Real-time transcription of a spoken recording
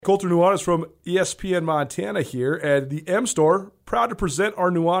Colter Nuanez from ESPN Montana here, and the M Store, proud to present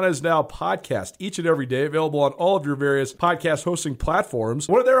our Nuanez Now podcast each and every day, available on all of your various podcast hosting platforms.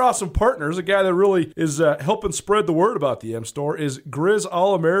 One of their awesome partners, a guy that really is helping spread the word about the M Store, is Grizz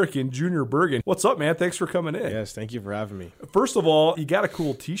All-American Junior Bergen. What's up, man? Thanks for coming in. Yes, thank you for having me. First of all, you got a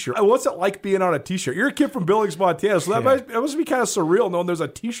cool t-shirt. What's it like being on a t-shirt? You're a kid from Billings, Montana, so that must be kind of surreal knowing there's a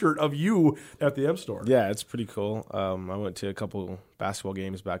t-shirt of you at the M Store. Yeah, it's pretty cool. I went to a couple basketball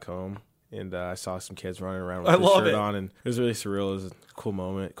games back home, and I saw some kids running around with the shirt on, and it was really surreal. It was a cool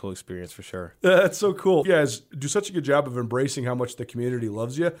moment, cool experience for sure. That's so cool. You guys do such a good job of embracing how much the community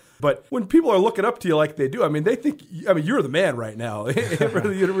loves you. But when people are looking up to you like they do, they think, you're the man right now for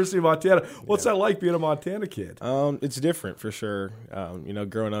the University of Montana. What's that like being a Montana kid? It's different for sure.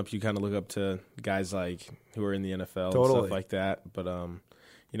 Growing up, you kind of look up to guys like who are in the NFL and stuff like that. But,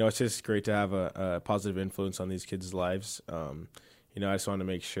 it's just great to have a positive influence on these kids' lives. I just want to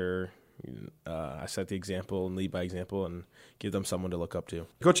make sure I set the example and lead by example and give them someone to look up to.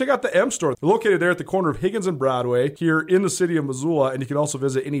 Go check out the M Store. They're located there at the corner of Higgins and Broadway here in the city of Missoula, and you can also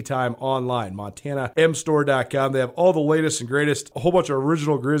visit anytime online, montanamstore.com. They have all the latest and greatest, a whole bunch of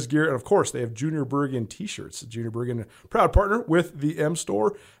original Grizz gear, and of course, they have Junior Bergen t-shirts. Junior Bergen, proud partner with the M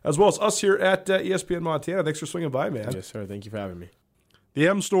Store, as well as us here at ESPN Montana. Thanks for swinging by, man. Yes, sir. Thank you for having me. The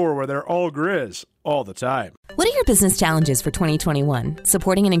M Store, where they're all Grizz all the time. What are your business challenges for 2021?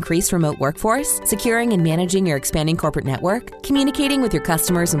 Supporting an increased remote workforce? Securing and managing your expanding corporate network? Communicating with your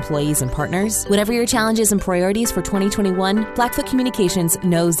customers, employees, and partners? Whatever your challenges and priorities for 2021, Blackfoot Communications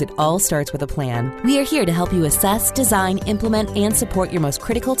knows it all starts with a plan. We are here to help you assess, design, implement, and support your most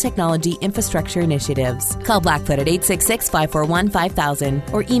critical technology infrastructure initiatives. Call Blackfoot at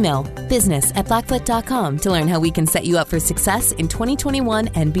 866-541-5000 or email business@blackfoot.com to learn how we can set you up for success in 2021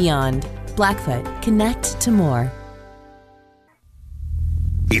 and beyond. Blackfoot. Connect to more.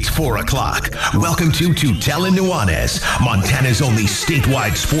 It's 4 o'clock. Welcome to Tutel and Nuanez, Montana's only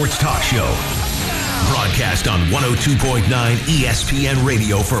statewide sports talk show. Broadcast on 102.9 ESPN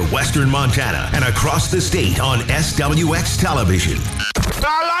Radio for Western Montana and across the state on SWX Television.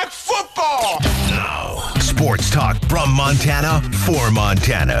 I like football! Now, sports talk from Montana for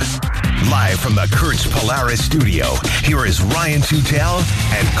Montana. Live from the Kurtz Polaris studio, here is Ryan Tutel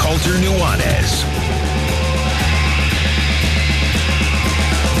and Colter Nuanez.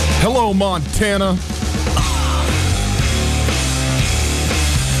 Hello, Montana.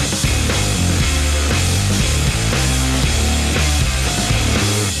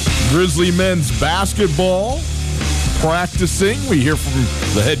 Grizzly men's basketball practicing. We hear from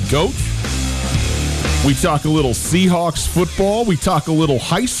the head coach. We talk a little Seahawks football. We talk a little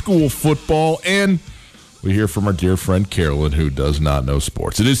high school football. And we hear from our dear friend Carolyn, who does not know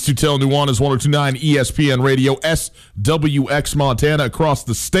sports. It is Tutel Nuanez, 102.9 ESPN Radio, SWX Montana, across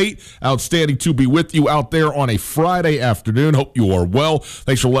the state. Outstanding to be with you out there on a Friday afternoon. Hope you are well.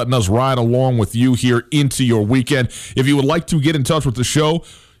 Thanks for letting us ride along with you here into your weekend. If you would like to get in touch with the show,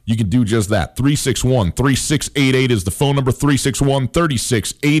 you can do just that. 361-3688 is the phone number.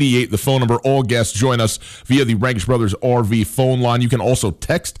 361-3688, the phone number. All guests join us via the Rankish Brothers RV phone line. You can also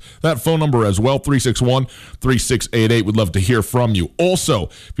text that phone number as well, 361-3688. We'd love to hear from you. Also,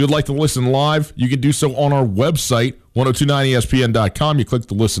 if you'd like to listen live, you can do so on our website, 1029ESPN.com. You click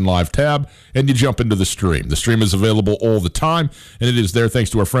the Listen Live tab, and you jump into the stream. The stream is available all the time, and it is there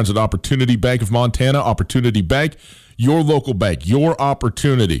thanks to our friends at Opportunity Bank of Montana. Opportunity Bank, your local bank, your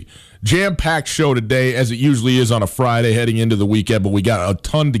opportunity. Jam-packed show today, as it usually is on a Friday heading into the weekend, but we got a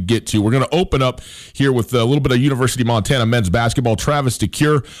ton to get to. We're going to open up here with a little bit of University of Montana men's basketball. Travis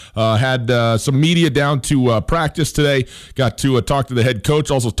DeCure had some media down to practice today. Got to talk to the head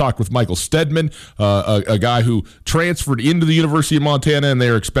coach. Also talked with Michael Stedman, a guy who transferred into the University of Montana, and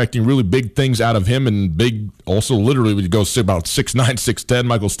they're expecting really big things out of him, and big, also literally would go about 6'9", 6'10",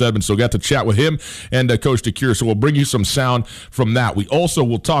 Michael Stedman. So got to chat with him and Coach DeCure. So we'll bring you some sound from that. We also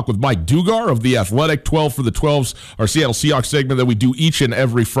will talk with Mike Dugar of The Athletic, 12 for the 12s, our Seattle Seahawks segment that we do each and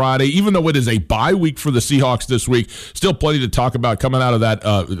every Friday. Even though it is a bye week for the Seahawks this week, still plenty to talk about coming out of that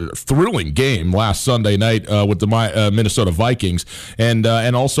thrilling game last Sunday night with the Minnesota Vikings, and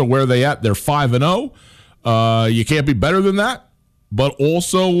also where they at. They're 5-0. You can't be better than that. But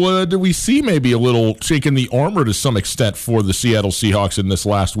also, do we see maybe a little shaking the armor to some extent for the Seattle Seahawks in this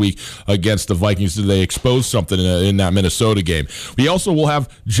last week against the Vikings? Did they expose something in that Minnesota game? We also will have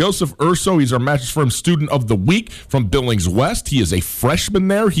Joseph Urso. He's our Mattress Firm Student of the Week from Billings West. He is a freshman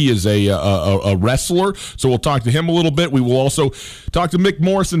there. He is a wrestler, so we'll talk to him a little bit. We will also Talked to Mick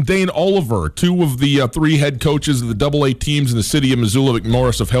Morris and Dane Oliver, two of the three head coaches of the AA teams in the city of Missoula. Mick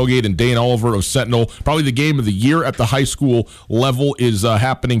Morris of Hellgate and Dane Oliver of Sentinel. Probably the game of the year at the high school level is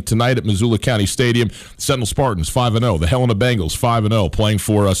happening tonight at Missoula County Stadium. Sentinel Spartans 5-0. The Helena Bengals 5-0, playing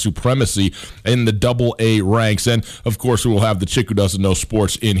for supremacy in the AA ranks. And, of course, we will have the chick who doesn't know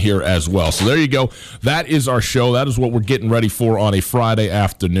sports in here as well. So there you go. That is our show. That is what we're getting ready for on a Friday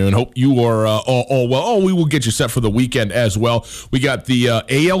afternoon. Hope you are all well. Oh, we will get you set for the weekend as well. We got the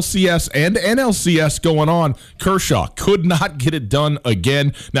ALCS and NLCS going on. Kershaw could not get it done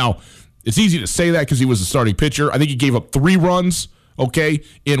again. Now, it's easy to say that because he was the starting pitcher. I think he gave up 3 runs,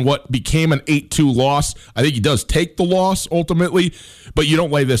 in what became an 8-2 loss. I think he does take the loss ultimately, but you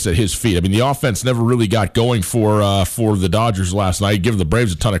don't lay this at his feet. I mean, the offense never really got going for the Dodgers last night. Give the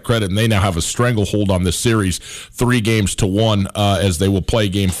Braves a ton of credit, and they now have a stranglehold on this series, 3-1 as they will play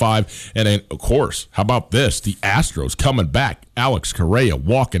Game 5. And then, of course, how about this? The Astros coming back. Alex Correa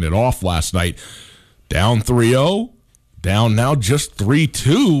walking it off last night. Down 3-0, down now just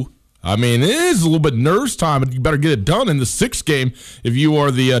 3-2. I mean, it is a little bit nerves time, but you better get it done in the 6th game if you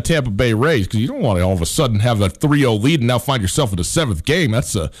are the Tampa Bay Rays, because you don't want to all of a sudden have a 3-0 lead and now find yourself in the 7th game.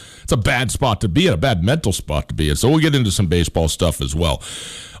 It's a bad spot to be in, a bad mental spot to be in. So we'll get into some baseball stuff as well.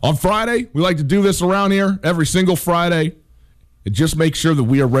 On Friday, we like to do this around here every single Friday. And just make sure that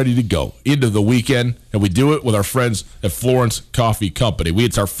we are ready to go into the weekend, and we do it with our friends at Florence Coffee Company.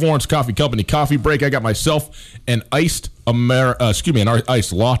 It's our Florence Coffee Company coffee break. I got myself an iced latte.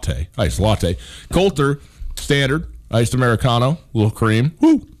 Coulter, standard, iced Americano, a little cream.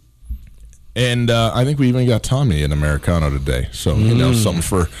 Woo! And I think we even got Tommy an Americano today. So, something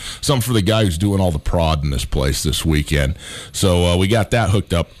for the guy who's doing all the prod in this place this weekend. So we got that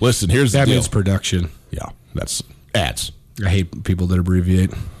hooked up. Listen, here's the deal. That means production. Yeah, that's ads. I hate people that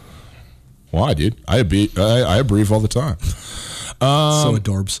abbreviate. Why, dude? I abbreviate all the time. So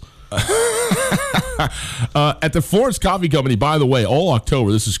adorbs. At the Florence Coffee Company, by the way, all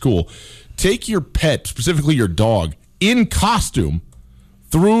October, this is cool. Take your pet, specifically your dog, in costume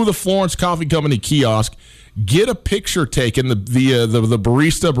through the Florence Coffee Company kiosk. Get a picture taken. The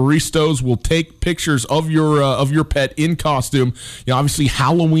baristas will take pictures of your pet in costume. Obviously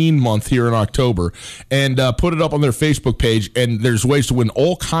Halloween month here in October, and put it up on their Facebook page. And there's ways to win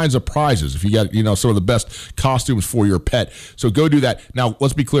all kinds of prizes if you got some of the best costumes for your pet. So go do that. Now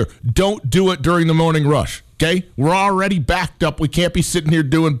let's be clear: don't do it during the morning rush. Okay, we're already backed up. We can't be sitting here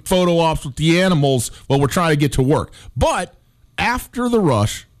doing photo ops with the animals while we're trying to get to work. But after the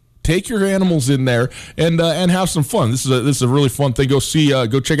rush, take your animals in there and have some fun. This is a really fun thing. Go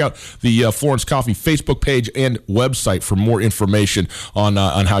check out the Florence Coffee Facebook page and website for more information on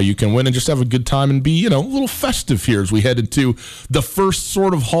how you can win and just have a good time and be a little festive here as we head into the first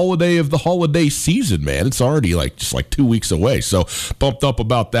sort of holiday of the holiday season. Man, it's already just 2 weeks away. So pumped up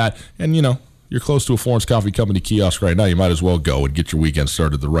about that, and you're close to a Florence Coffee Company kiosk right now. You might as well go and get your weekend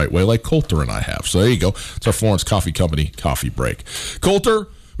started the right way, like Coulter and I have. So there you go. It's our Florence Coffee Company coffee break. Coulter,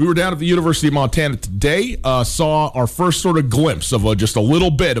 we were down at the University of Montana today, saw our first sort of glimpse of just a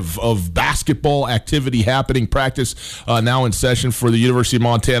little bit of basketball activity happening, practice now in session for the University of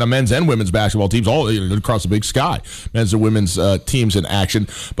Montana men's and women's basketball teams, all across the big sky, men's and women's teams in action.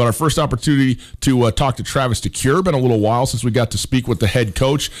 But our first opportunity to talk to Travis DeCure, been a little while since we got to speak with the head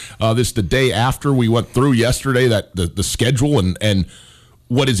coach. This the day after we went through yesterday, that the schedule and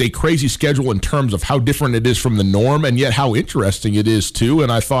what is a crazy schedule in terms of how different it is from the norm, and yet how interesting it is too. And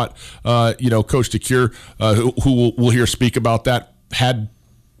I thought, Coach DeCure, who we'll hear speak about that, had,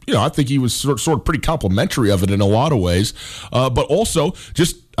 I think he was sort of pretty complimentary of it in a lot of ways. But also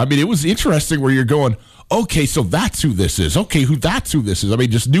it was interesting where you're going, okay, so that's who this is. Okay, that's who this is. I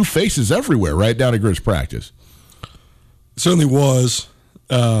mean, just new faces everywhere right down at Grizz practice. It certainly was.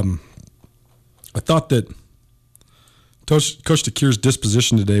 I thought that Coach DeCure's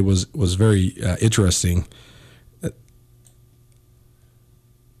disposition today was very interesting.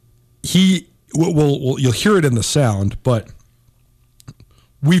 You'll hear it in the sound, but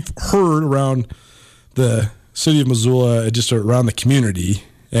we've heard around the city of Missoula, just around the community,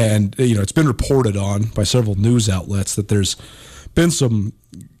 and it's been reported on by several news outlets that there's been some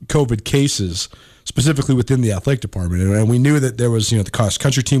COVID cases, specifically within the athletic department, and we knew that there was the cross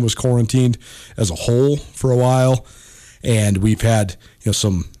country team was quarantined as a whole for a while. And we've had,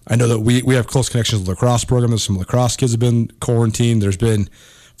 some, I know that we have close connections with the lacrosse program. There's some lacrosse kids have been quarantined. There's been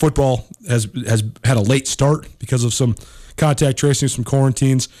football has had a late start because of some contact tracing, some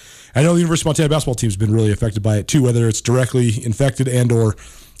quarantines. I know the University of Montana basketball team has been really affected by it too, whether it's directly infected and or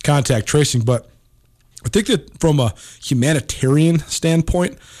contact tracing. But I think that from a humanitarian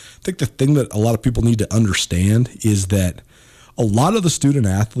standpoint, I think the thing that a lot of people need to understand is that a lot of the student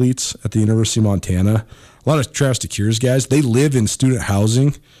athletes at the University of Montana, a lot of Travis DeCuire's guys, they live in student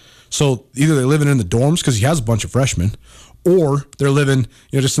housing. So either they're living in the dorms because he has a bunch of freshmen, or they're living,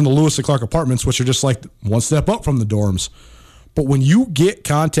 just in the Lewis and Clark apartments, which are just like one step up from the dorms. But when you get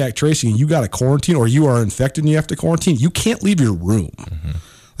contact tracing and you got to quarantine, or you are infected and you have to quarantine, you can't leave your room. Mm-hmm.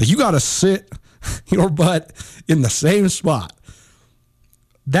 Like, you got to sit your butt in the same spot.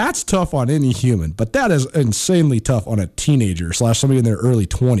 That's tough on any human, but that is insanely tough on a teenager / somebody in their early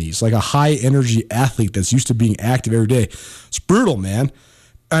 20s, like a high-energy athlete that's used to being active every day. It's brutal, man.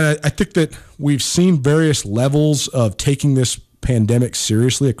 And I think that we've seen various levels of taking this pandemic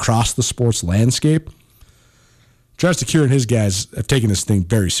seriously across the sports landscape. Travis DeCuire and his guys have taken this thing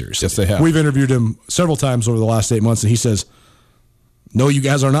very seriously. Yes, they have. We've interviewed him several times over the last 8 months, and he says, no, you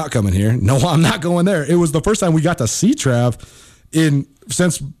guys are not coming here. No, I'm not going there. It was the first time we got to see Trav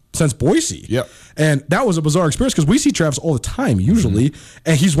since Boise. Yep. And that was a bizarre experience because we see Travis all the time usually,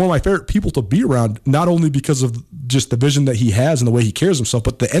 and he's one of my favorite people to be around, not only because of just the vision that he has and the way he carries himself,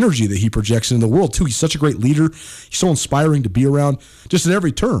 but the energy that he projects into the world too. He's such a great leader. He's so inspiring to be around just at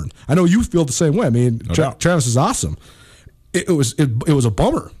every turn. I know you feel the same way. I mean, Travis is awesome. It was a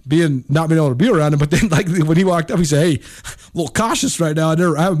bummer not being able to be around him, but then like when he walked up, he said, "Hey, a little cautious right now. I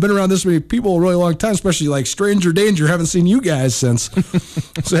haven't been around this many people a really long time, especially like stranger danger. Haven't seen you guys since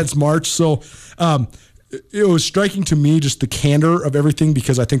March." So it was striking to me just the candor of everything,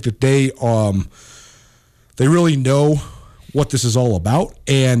 because I think that they really know what this is all about.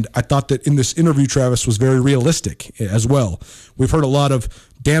 And I thought that in this interview, Travis was very realistic as well. We've heard a lot of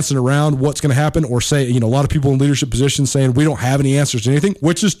dancing around what's going to happen, or say, a lot of people in leadership positions saying we don't have any answers to anything,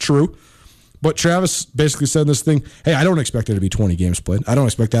 which is true. But Travis basically said this thing, hey, I don't expect there to be 20 games played. I don't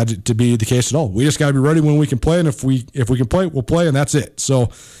expect that to be the case at all. We just got to be ready when we can play, and if we can play, we'll play, and that's it. So,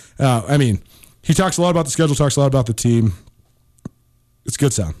 he talks a lot about the schedule, talks a lot about the team. It's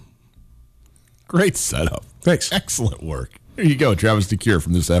good sound. Great setup. Thanks. Excellent work. There you go, Travis DeCuire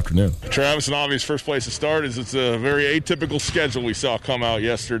from this afternoon. Travis, an obvious first place to start is it's a very atypical schedule we saw come out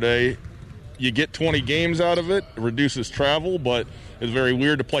yesterday. You get 20 games out of it. It reduces travel, but it's very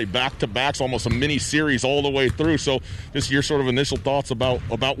weird to play back-to-backs, almost a mini-series all the way through. So just your sort of initial thoughts about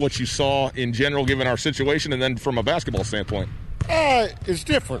what you saw in general, given our situation, and then from a basketball standpoint. It's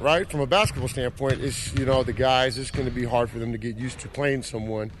different, right? From a basketball standpoint, it's, the guys, it's going to be hard for them to get used to playing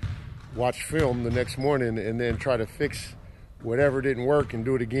someone, watch film the next morning, and then try to fix whatever didn't work and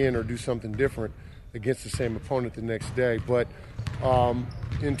do it again, or do something different against the same opponent the next day. But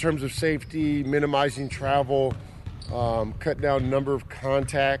in terms of safety, minimizing travel, cut down number of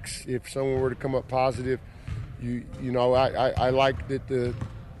contacts if someone were to come up positive, I like that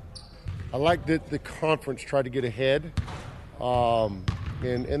the conference tried to get ahead,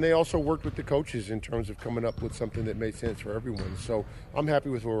 and they also worked with the coaches in terms of coming up with something that made sense for everyone. So I'm happy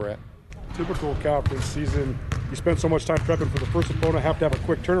with where we're at. Typical conference season, you spend so much time prepping for the first opponent, have to have a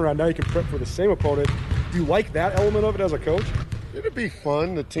quick turnaround. Now you can prep for the same opponent. Do you like that element of it as a coach? It'd be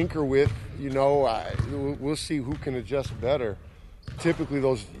fun to tinker with. We'll see who can adjust better. Typically,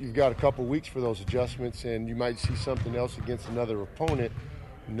 you've got a couple weeks for those adjustments, and you might see something else against another opponent.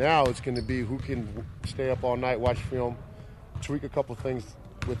 Now it's going to be who can stay up all night, watch film, tweak a couple things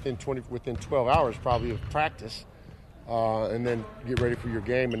within 12 hours probably of practice. And then get ready for your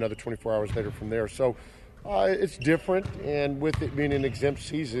game another 24 hours later from there. So it's different, and with it being an exempt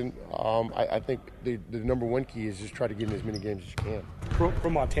season, I think the number one key is just try to get in as many games as you can.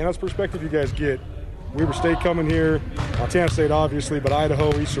 From Montana's perspective, you guys get Weber State coming here, Montana State obviously, but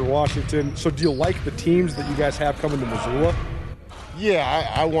Idaho, Eastern Washington. So do you like the teams that you guys have coming to Missoula?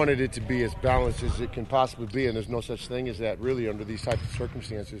 Yeah, I wanted it to be as balanced as it can possibly be, and there's no such thing as that really under these types of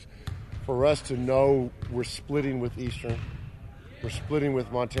circumstances. For us to know we're splitting with Eastern, we're splitting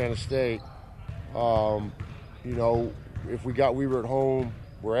with Montana State. If we got Weber at home,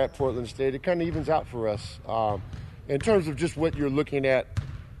 we're at Portland State. It kind of evens out for us in terms of just what you're looking at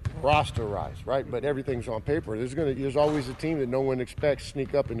roster-wise, right? But everything's on paper. There's always a team that no one expects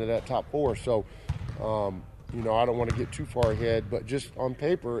sneak up into that top four. So, I don't want to get too far ahead, but just on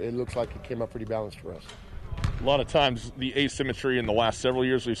paper, it looks like it came out pretty balanced for us. A lot of times the asymmetry in the last several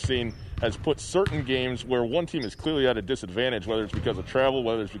years we've seen has put certain games where one team is clearly at a disadvantage, whether it's because of travel,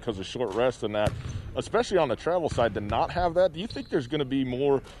 whether it's because of short rest and that, especially on the travel side, to not have that. Do you think there's going to be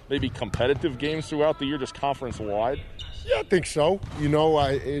more maybe competitive games throughout the year, just conference-wide? Yeah, I think so.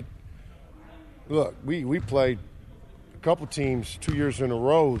 Look, we played a couple teams 2 years in a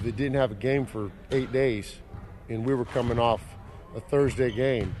row that didn't have a game for 8 days, and we were coming off a Thursday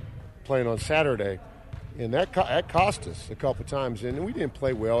game playing on Saturday. And that cost us a couple times, and we didn't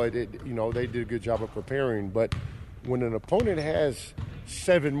play well. They did a good job of preparing, but when an opponent has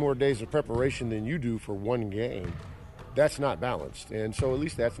 7 more days of preparation than you do for one game, that's not balanced. And so at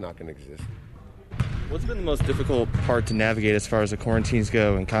least that's not going to exist. What's been the most difficult part to navigate as far as the quarantines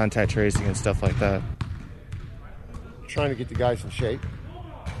go and contact tracing and stuff like that? Trying to get the guys in shape.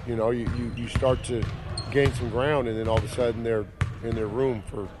 You know, you start to gain some ground, and then all of a sudden they're in their room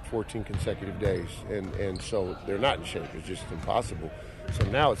for 14 consecutive days, and so they're not in shape. It's just impossible. So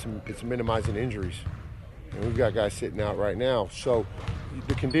now it's minimizing injuries, and we've got guys sitting out right now. So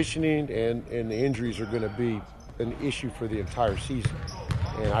the conditioning and the injuries are going to be an issue for the entire season,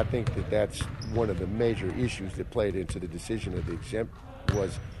 and I think that's one of the major issues that played into the decision of the exempt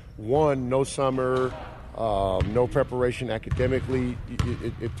was, one, no summer, no preparation academically.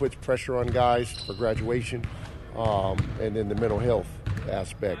 It puts pressure on guys for graduation, and then the mental health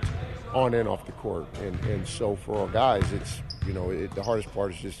aspect on and off the court. And so for our guys, it's, you know, the hardest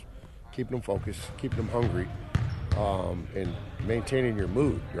part is just keeping them focused, keeping them hungry, and maintaining your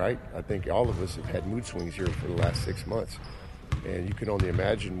mood, right? I think all of us have had mood swings here for the last 6 months. And you can only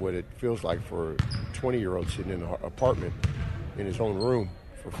imagine what it feels like for a 20-year-old sitting in an apartment in his own room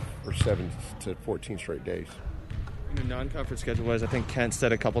for 7 to 14 straight days. In the non-conference schedule-wise, I think Kent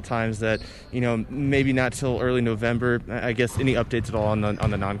said a couple times that, you know, maybe not till early November. I guess any updates at all on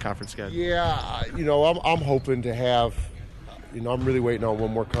the non-conference schedule? Yeah, you know, I'm hoping to have, you know, I'm really waiting on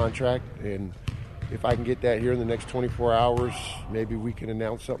one more contract, and if I can get that here in the next 24 hours, maybe we can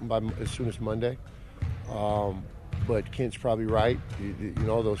announce something by as soon as Monday. But Kent's probably right. You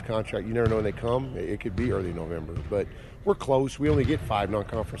know, those contracts, you never know when they come. It could be early November. But we're close. We only get 5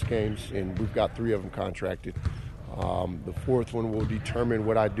 non-conference games, and we've got 3 of them contracted. The 4th one will determine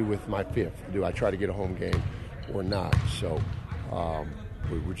what I do with my 5th. Do I try to get a home game or not? So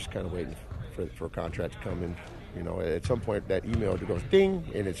we're just kind of waiting for a contract to come in. You know, at some point that email goes ding,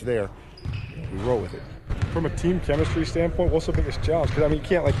 and it's there. We roll with it. From a team chemistry standpoint, what's the biggest challenge? Because, I mean, you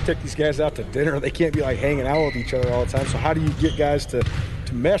can't, like, take these guys out to dinner. They can't be, like, hanging out with each other all the time. So how do you get guys to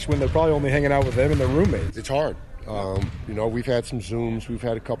mesh when they're probably only hanging out with them and their roommates? It's hard. You know, we've had some Zooms. We've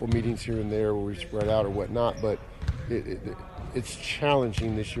had a couple meetings here and there where we spread out or whatnot. But it's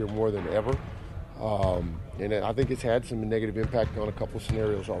challenging this year more than ever. And I think it's had some negative impact on a couple of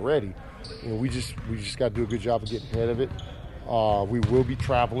scenarios already. You know, we just got to do a good job of getting ahead of it. We will be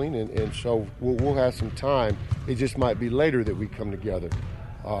traveling, and so we'll have some time. It just might be later that we come together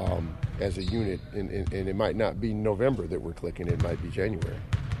as a unit, and it might not be November that we're clicking. It might be January.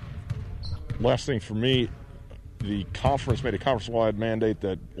 Last thing for me, the conference made a conference-wide mandate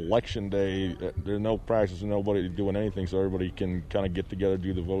that election day, there's no practice and nobody doing anything, so everybody can kind of get together,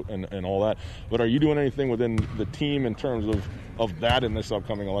 do the vote, and all that. But are you doing anything within the team in terms of that in this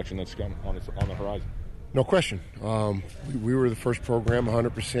upcoming election that's come on the horizon? No question. We were the first program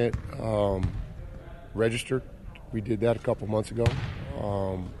 100% registered. We did that a couple months ago.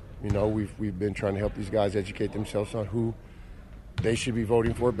 You know, we've been trying to help these guys educate themselves on who they should be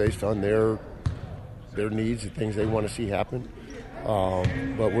voting for based on their needs, the things they want to see happen.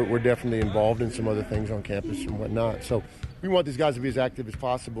 But we're definitely involved in some other things on campus and whatnot. So we want these guys to be as active as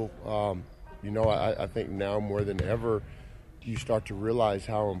possible. You know, I think now more than ever, you start to realize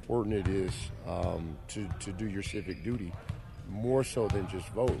how important it is to do your civic duty, more so than just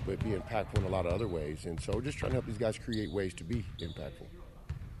vote, but be impactful in a lot of other ways. And so we're just trying to help these guys create ways to be impactful.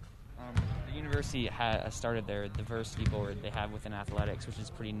 The university has started their diversity board they have within athletics, which is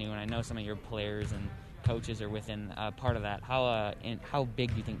pretty new, and I know some of your players and coaches are within part of that. How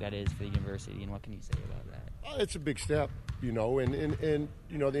big do you think that is for the university, and what can you say about that? It's a big step. You know, and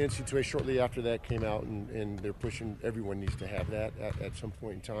you know, the NCAA shortly after that came out, and they're pushing everyone needs to have that at some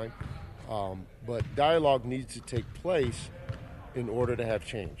point in time. But dialogue needs to take place in order to have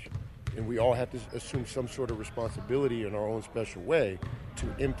change. And we all have to assume some sort of responsibility in our own special way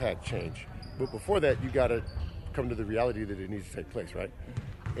to impact change. But before that, you got to come to the reality that it needs to take place, right?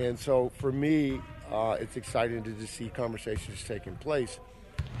 And so for me, it's exciting to just see conversations taking place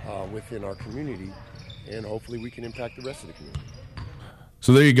within our community, and hopefully we can impact the rest of the community.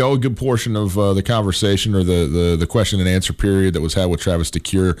 So there you go, a good portion of the conversation or the question and answer period that was had with Travis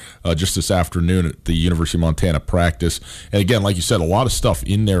DeCuire just this afternoon at the University of Montana practice. And again, like you said, a lot of stuff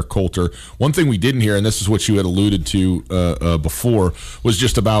in there, Colter. One thing we didn't hear, and this is what you had alluded to before, was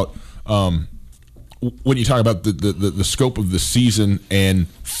just about when you talk about the scope of the season and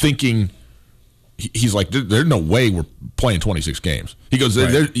thinking. He's like, there's no way we're playing 26 games. He goes,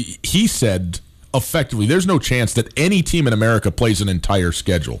 right. He said effectively, there's no chance that any team in America plays an entire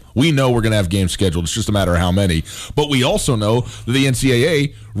schedule. We know we're going to have games scheduled. It's just a matter of how many. But we also know that the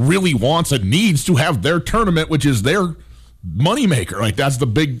NCAA really wants and needs to have their tournament, which is their moneymaker. Like, that's the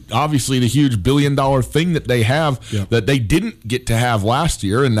big, obviously the huge billion-dollar thing that they have that they didn't get to have last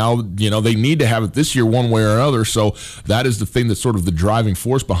year, and now, they need to have it this year one way or another. So that is the thing that's sort of the driving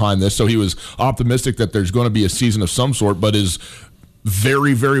force behind this. So he was optimistic that there's going to be a season of some sort, but is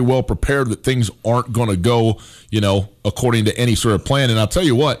very, very well prepared that things aren't going to go, according to any sort of plan. And I'll tell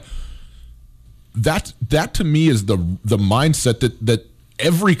you what, that to me is the mindset that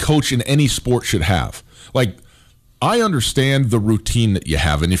every coach in any sport should have. Like, I understand the routine that you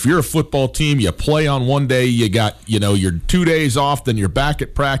have. And if you're a football team, you play on one day, you got, your 2 days off, then you're back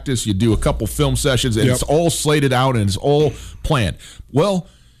at practice, you do a couple film sessions, and it's all slated out and it's all planned. Well,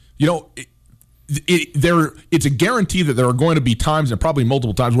 it's a guarantee that there are going to be times, and probably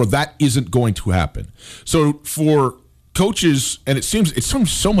multiple times, where that isn't going to happen. So for coaches, and it seems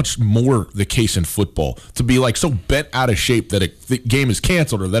so much more the case in football, to be like so bent out of shape that the game is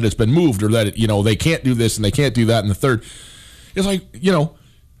canceled, or that it's been moved, or that they can't do this and they can't do that, and the third. It's like,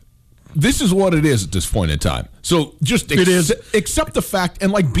 this is what it is at this point in time. So just accept the fact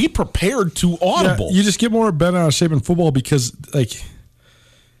and be prepared to audible. Yeah, you just get more bent out of shape in football because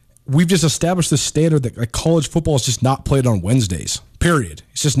we've just established this standard that college football is just not played on Wednesdays. Period.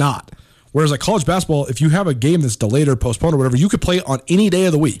 It's just not. Whereas college basketball, if you have a game that's delayed or postponed or whatever, you could play it on any day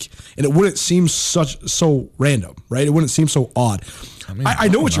of the week, and it wouldn't seem so random, right? It wouldn't seem so odd. I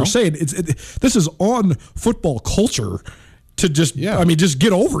know what you're saying. This is on football culture to just, just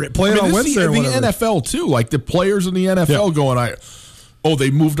get over it. Play it on Wednesday or whatever. The NFL too, the players in the NFL going,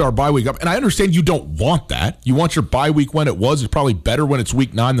 they moved our bye week up. And I understand you don't want that. You want your bye week when it was. It's probably better when it's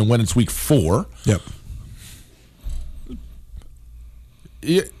week 9 than when it's week 4. Yep.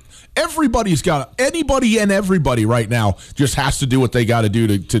 Anybody and everybody right now just has to do what they got to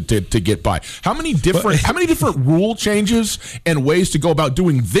do to get by. How many different rule changes and ways to go about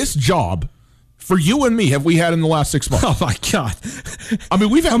doing this job for you and me have we had in the last 6 months? Oh my God! I mean,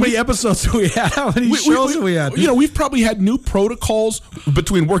 we've had how many episodes have we had? How many shows have we had? We've probably had new protocols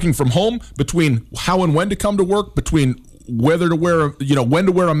between working from home, between how and when to come to work, between whether to wear, when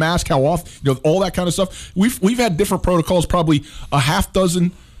to wear a mask, how often, all that kind of stuff. We've had different protocols, probably a half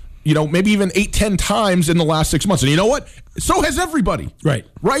dozen. Maybe even 8-10 times in the last 6 months. And you know what? So has everybody.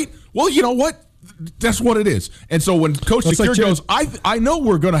 Right. Well, you know what? That's what it is. And so when Coach Secure goes, I know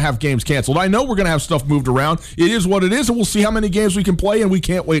we're going to have games canceled. I know we're going to have stuff moved around. It is what it is, and we'll see how many games we can play, and we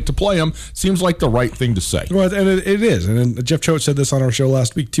can't wait to play them. Seems like the right thing to say. Well, and it is. And Jeff Choate said this on our show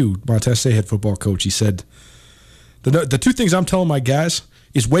last week, too. Montana State head football coach. He said, the two things I'm telling my guys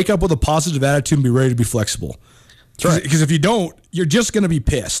is wake up with a positive attitude and be ready to be flexible. Right. Because if you don't, you're just going to be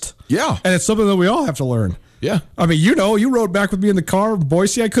pissed. Yeah. And it's something that we all have to learn. Yeah. I mean, you rode back with me in the car,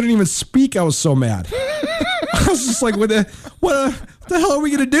 Boise. I couldn't even speak. I was so mad. I was just like, what the hell are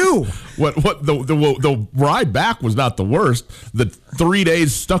we going to do? The ride back was not the worst. The 3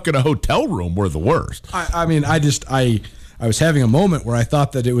 days stuck in a hotel room were the worst. I mean, I was having a moment where I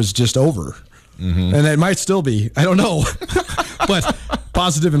thought that it was just over. Mm-hmm. And it might still be. I don't know. But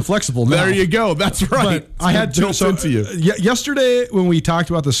positive and flexible now. There you go. That's right. But I had to into you. Yesterday when we talked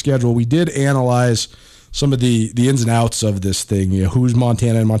about the schedule, we did analyze some of the ins and outs of this thing. Who's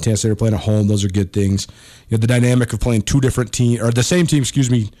Montana and Montana State are playing at home. Those are good things. The dynamic of playing two different teams, or the same team,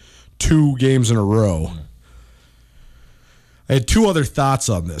 2 games in a row. I had 2 other thoughts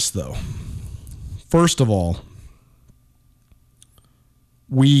on this, though. First of all,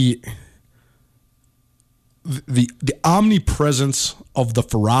 the omnipresence of the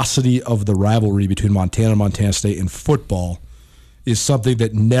ferocity of the rivalry between Montana and Montana State in football is something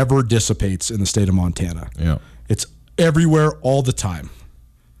that never dissipates in the state of Montana. Yeah. It's everywhere all the time.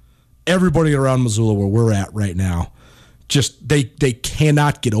 Everybody around Missoula where we're at right now, just they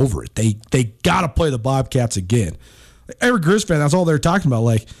cannot get over it. They got to play the Bobcats again. Every Grizz fan, that's all they're talking about.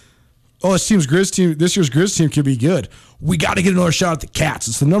 This year's Grizz team could be good. We got to get another shot at the Cats.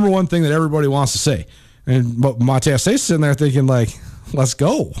 It's the number one thing that everybody wants to say. And Montana State's sitting there thinking, let's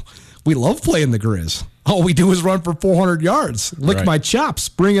go. We love playing the Grizz. All we do is run for 400 yards. Lick my chops.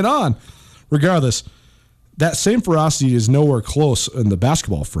 Bring it on. Regardless, that same ferocity is nowhere close in the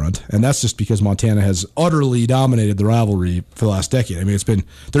basketball front, and that's just because Montana has utterly dominated the rivalry for the last decade. I mean,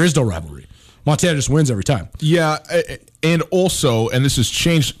 there is no rivalry. Montana just wins every time. Yeah, and also, and this has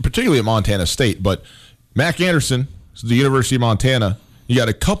changed, particularly at Montana State, but Mac Anderson, the University of Montana, you got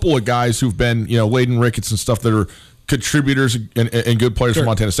a couple of guys who've been, Layden Ricketts and stuff that are contributors and good players for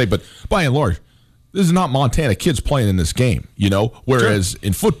Montana State, but by and large, this is not Montana kids playing in this game, whereas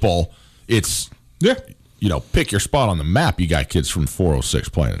in football, it's, pick your spot on the map, you got kids from 406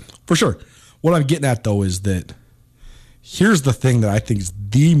 playing. For sure. What I'm getting at, though, is that Here's the thing that I think is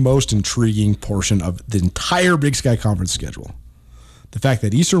the most intriguing portion of the entire Big Sky Conference schedule. The fact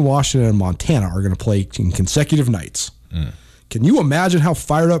that Eastern Washington and Montana are going to play in consecutive nights. Can you imagine how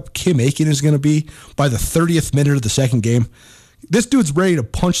fired up Kim Aiken is going to be by the 30th minute of the second game? This dude's ready to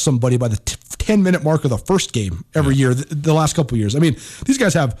punch somebody by the 10-minute mark of the first game every year, the last couple of years. I mean, these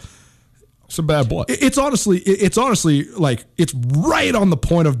guys have some bad blood. It's honestly like it's right on the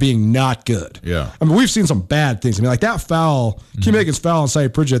point of being not good. Yeah. I mean, we've seen some bad things. I mean, like that foul, Kim Aiken's foul on Cy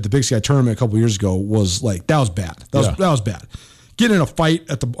Pridgett at the Big Sky tournament a couple of years ago was like, that was bad. That was bad. Getting in a fight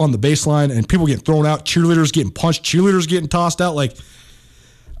on the baseline and people getting thrown out, cheerleaders getting punched, cheerleaders getting tossed out. Like,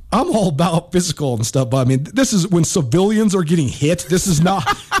 I'm all about physical and stuff, but I mean, this is when civilians are getting hit. This is not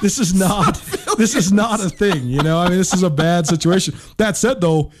a thing, you know? I mean, this is a bad situation. That said,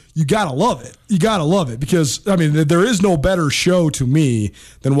 though, you gotta love it. You gotta love it because, I mean, there is no better show to me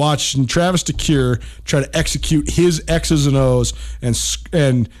than watching Travis DeCuire try to execute his X's and O's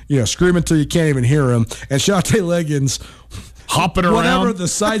and you know, scream until you can't even hear him. And Shante Leggins hopping around. Whatever the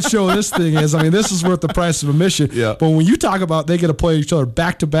sideshow of this thing is, I mean, this is worth the price of admission. Yeah. But when you talk about they get to play each other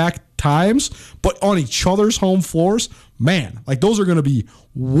back-to-back times, but on each other's home floors, man, like those are going to be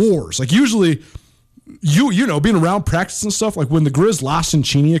wars. Like usually, you know, being around practice and stuff, like when the Grizz lost in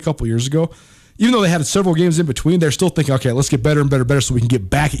Cheney a couple years ago, even though they had several games in between, they're still thinking, okay, let's get better and better so we can get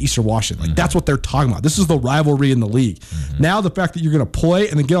back at Eastern Washington. Like that's what they're talking about. This is the rivalry in the league. Now the fact that you're going to play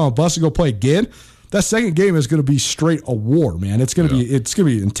and then get on a bus and go play again, that second game is going to be straight a war, man. It's going to be intense. It's going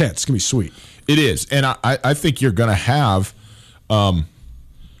to be sweet. It is, and I think you're going to have,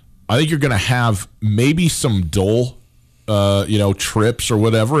 maybe some dull, trips or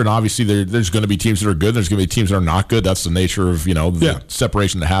whatever. And obviously there's going to be teams that are good. There's going to be teams that are not good. That's the nature of the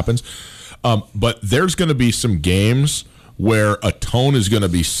separation that happens. But there's going to be some games where a tone is going to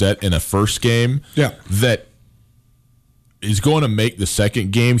be set in a first game that is going to make the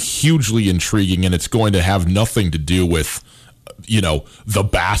second game hugely intriguing, and it's going to have nothing to do with, the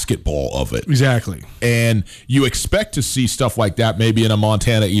basketball of it. Exactly. And you expect to see stuff like that maybe in a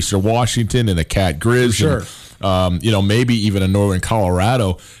Montana, Eastern Washington, in a Cat Grizz, sure. And, maybe even a Northern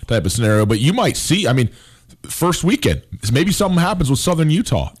Colorado type of scenario. But you might see, first weekend, maybe something happens with Southern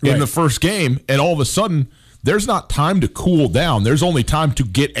Utah in the first game, and all of a sudden there's not time to cool down. There's only time to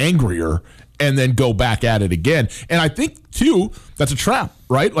get angrier and then go back at it again. And I think, too, that's a trap,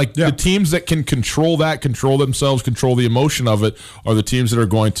 right? Like the teams that can control themselves, control the emotion of it, are the teams that are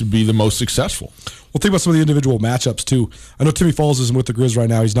going to be the most successful. Well, think about some of the individual matchups, too. I know Timmy Falls isn't with the Grizz right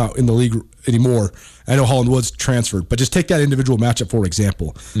now. He's not in the league anymore. I know Holland Woods transferred. But just take that individual matchup, for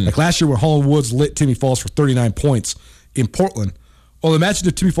example. Like last year when Holland Woods lit Timmy Falls for 39 points in Portland, well, imagine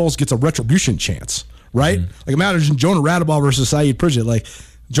if Timmy Falls gets a retribution chance, right? Like imagine Jonah Radabal versus Saeed Pridgett. Like,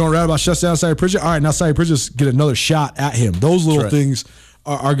 Jonah Radabal shuts down Saeed Pridgett. All right, now Saeed Pridgett get another shot at him. Those little things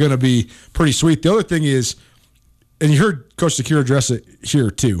are going to be pretty sweet. The other thing is, and you heard Coach DeCuire address it here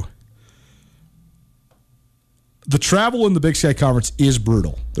too, the travel in the Big Sky Conference is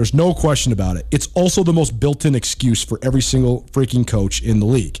brutal. There's no question about it. It's also the most built-in excuse for every single freaking coach in the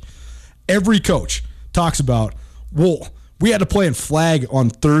league. Every coach talks about, well, we had to play in Flag on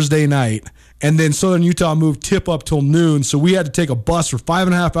Thursday night, and then Southern Utah moved tip up till noon, so we had to take a bus for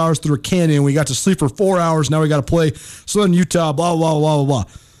 5.5 hours through a canyon. We got to sleep for 4 hours. Now we got to play Southern Utah, blah, blah, blah, blah,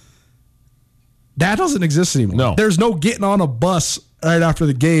 blah. That doesn't exist anymore. No. There's no getting on a bus right after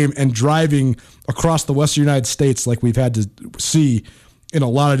the game and driving across the western United States like we've had to see in a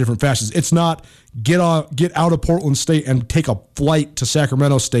lot of different fashions. It's not get out of Portland State and take a flight to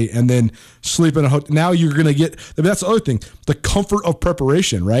Sacramento State and then sleep in a hotel. Now you're going to get – that's the other thing, the comfort of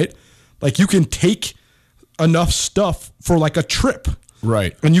preparation, right? Like you can take enough stuff for like a trip.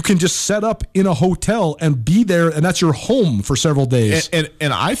 Right. And you can just set up in a hotel and be there, and that's your home for several days. And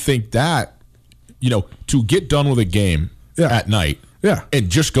I think that, to get done with a game at night – and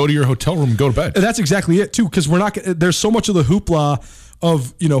just go to your hotel room and go to bed. And that's exactly it, too, because there's so much of the hoopla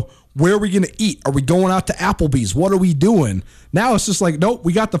of, where are we going to eat? Are we going out to Applebee's? What are we doing? Now it's just like, nope,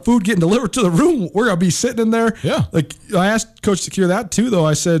 we got the food getting delivered to the room. We're going to be sitting in there. Yeah. Like, I asked Coach DeCuire that, too, though.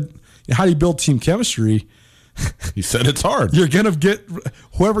 I said, how do you build team chemistry? He said it's hard. You're going to get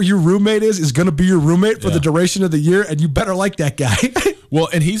whoever your roommate is going to be your roommate for the duration of the year, and you better like that guy. Well,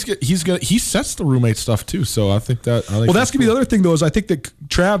 and he sets the roommate stuff too. So I think that's going to be the other thing though, is I think that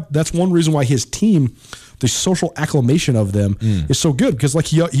Trav, that's one reason why his team, the social acclimation of them is so good, because like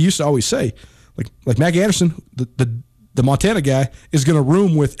he used to always say, like Mac Anderson, the Montana guy, is going to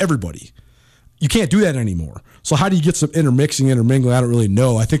room with everybody. You can't do that anymore. So how do you get some intermingling? I don't really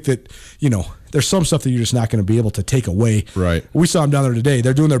know. I think that, there's some stuff that you're just not going to be able to take away. Right. We saw them down there today.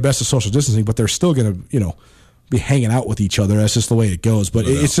 They're doing their best of social distancing, but they're still going to, be hanging out with each other. That's just the way it goes. But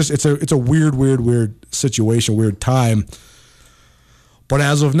it's a weird situation, weird time. But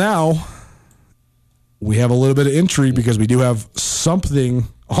as of now, we have a little bit of intrigue because we do have something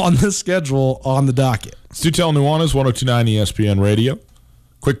on the schedule on the docket. It's Tutel Nuanez, 102.9 ESPN Radio.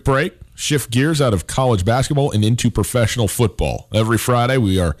 Quick break. Shift gears out of college basketball and into professional football. Every Friday,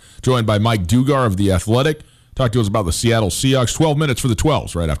 we are joined by Mike Dugar of The Athletic. Talk to us about the Seattle Seahawks. 12 minutes for the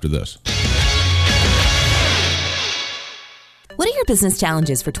 12s right after this. What are your business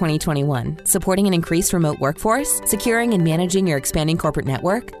challenges for 2021? Supporting an increased remote workforce? Securing and managing your expanding corporate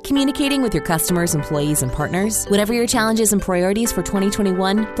network? Communicating with your customers, employees, and partners? Whatever your challenges and priorities for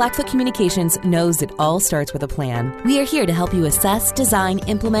 2021, Blackfoot Communications knows it all starts with a plan. We are here to help you assess, design,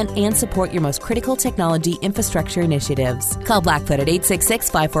 implement, and support your most critical technology infrastructure initiatives. Call Blackfoot at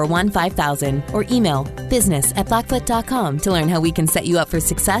 866-541-5000 or email business@blackfoot.com to learn how we can set you up for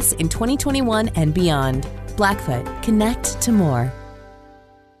success in 2021 and beyond. Blackfoot. Connect to more.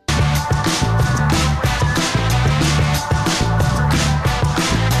 The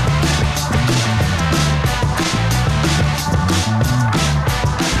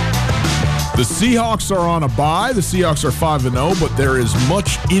Seahawks are on a bye. The Seahawks are 5-0, but there is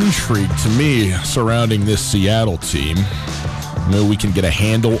much intrigue to me surrounding this Seattle team. Maybe we can get a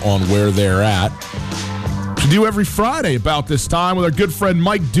handle on where they're at. We do every Friday about this time with our good friend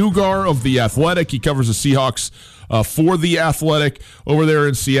Mike Dugar of The Athletic. He covers the Seahawks for The Athletic over there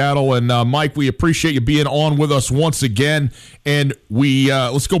in Seattle. And Mike, we appreciate you being on with us once again. And we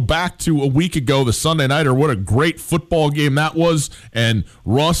let's go back to a week ago, the Sunday Nighter. What a great football game that was. And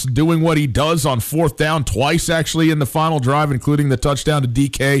Russ doing what he does on fourth down twice, actually, in the final drive, including the touchdown to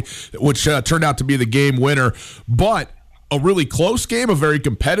DK, which turned out to be the game winner. But a really close game, a very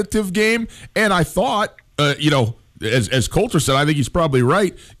competitive game. And I thought, as Coulter said, I think he's probably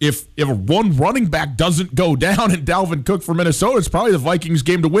right. If one running back doesn't go down and Dalvin Cook for Minnesota, it's probably the Vikings'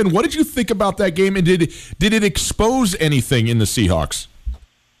 game to win. What did you think about that game, and did it expose anything in the Seahawks?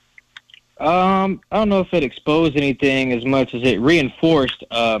 I don't know if it exposed anything as much as it reinforced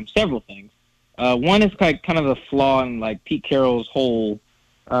several things. One is kind of a flaw in Pete Carroll's whole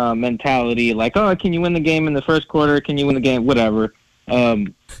mentality, oh, can you win the game in the first quarter? Can you win the game? Whatever.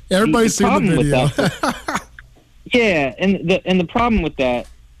 Everybody's seen the video. Yeah, and the problem with that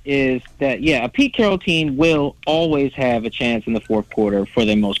is that, a Pete Carroll team will always have a chance in the fourth quarter for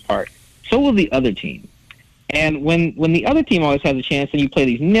the most part. So will the other team. And when the other team always has a chance, and you play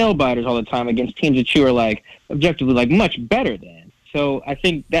these nail-biters all the time against teams that you are, objectively, much better than. So I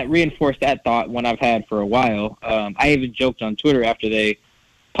think that reinforced that thought one I've had for a while. I even joked on Twitter after they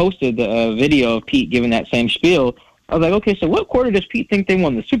posted the video of Pete giving that same spiel. I was like, okay, so what quarter does Pete think they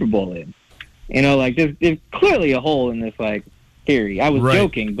won the Super Bowl in? There's clearly a hole in this, theory. I was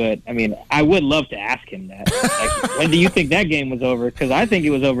joking, but, I would love to ask him that. When do you think that game was over? Because I think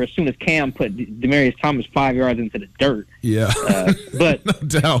it was over as soon as Cam put Demaryius Thomas 5 yards into the dirt. Yeah. But no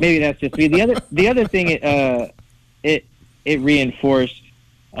doubt. Maybe that's just me. The other thing it reinforced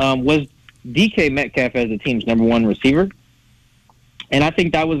was DK Metcalf as the team's number one receiver. And I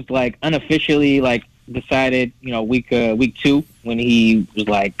think that was, unofficially, decided, week 2 when he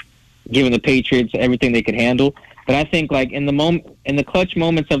was giving the Patriots everything they could handle. But I think in the clutch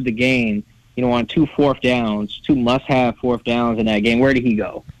moments of the game, on 2 fourth downs, 2 must-have fourth downs in that game, where did he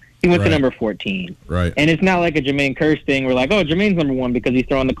go? He went to number 14. Right. And it's not like a Jermaine Kearse thing where Jermaine's number 1 because he's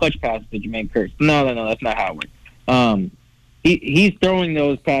throwing the clutch passes to Jermaine Kearse. No, that's not how it works. He's throwing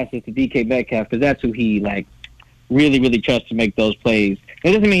those passes to DK Metcalf because that's who he really, really trusts to make those plays.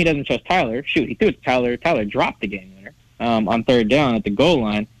 It doesn't mean he doesn't trust Tyler. Shoot, he threw it to Tyler. Tyler dropped the game winner on third down at the goal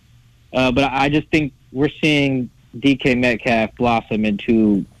line. But I just think we're seeing DK Metcalf blossom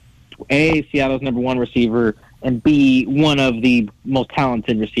into A, Seattle's number 1 receiver, and B, one of the most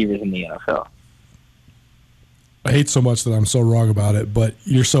talented receivers in the NFL. I hate so much that I'm so wrong about it, but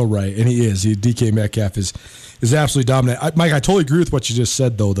you're so right, and he is. DK Metcalf is absolutely dominant. Mike, I totally agree with what you just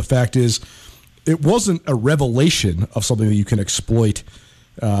said, though. The fact is, it wasn't a revelation of something that you can exploit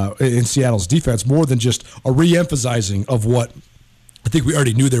in Seattle's defense, more than just a re-emphasizing of what I think we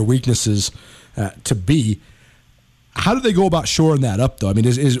already knew their weaknesses to be. How do they go about shoring that up, though?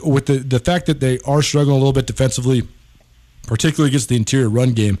 Is with the fact that they are struggling a little bit defensively, particularly against the interior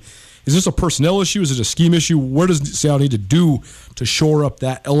run game, is this a personnel issue? Is it a scheme issue? What does Seattle need to do to shore up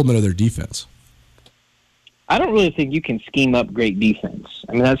that element of their defense? I don't really think you can scheme up great defense.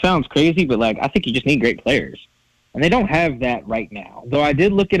 That sounds crazy, but I think you just need great players. And they don't have that right now. Though I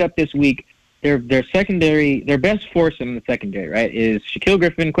did look it up this week. Their secondary, their best foursome in the secondary, right, is Shaquille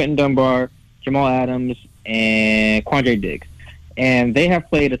Griffin, Quentin Dunbar, Jamal Adams, and Quandre Diggs. And they have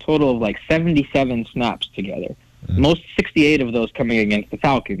played a total of 77 snaps together. Most 68 of those coming against the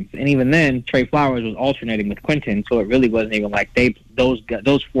Falcons, and even then, Trey Flowers was alternating with Quentin, so it really wasn't even like those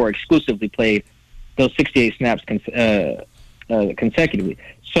 4 exclusively played those 68 snaps consecutively.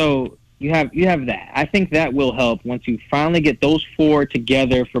 So you have that. I think that will help once you finally get those 4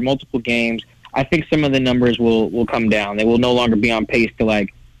 together for multiple games. I think some of the numbers will come down. They will no longer be on pace to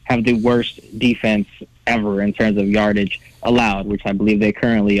like have the worst defense ever in terms of yardage allowed, which I believe they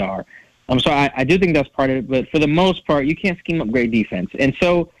currently are. So I do think that's part of it, but for the most part, you can't scheme up great defense. And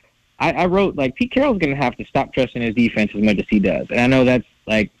so I wrote, like, Pete Carroll's going to have to stop trusting his defense as much as he does. And I know that's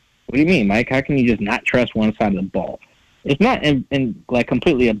like, what do you mean, Mike? How can you just not trust one side of the ball? It's not like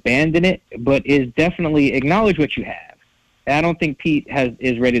completely abandon it, but is definitely acknowledge what you have. And I don't think Pete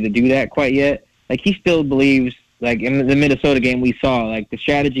is ready to do that quite yet. Like, he still believes, like in the Minnesota game we saw, like the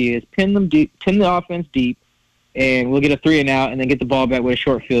strategy is pin the offense deep, and we'll get a 3-and-out and then get the ball back with a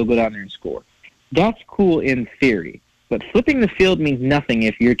short field, go down there and score. That's cool in theory, but flipping the field means nothing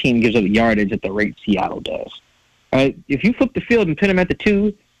if your team gives up yardage at the rate Seattle does. If you flip the field and pin them at the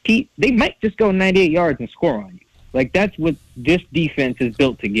 2, Pete, they might just go 98 yards and score on you. Like, that's what this defense is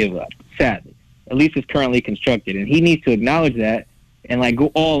built to give up, sadly. At least it's currently constructed. And he needs to acknowledge that and, like,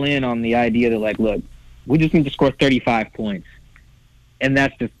 go all in on the idea that, like, look, we just need to score 35 points. And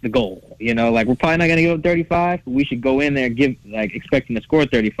that's just the goal, you know. Like, we're probably not going to give up 35, but we should go in there and expecting to score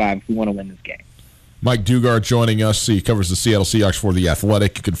 35 if we want to win this game. Mike Dugar joining us. He covers the Seattle Seahawks for The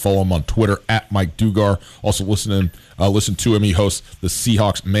Athletic. You can follow him on Twitter at Mike Dugar. Also listen to him. He hosts the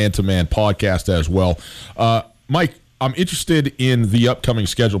Seahawks Man-to-Man podcast as well. Mike, I'm interested in the upcoming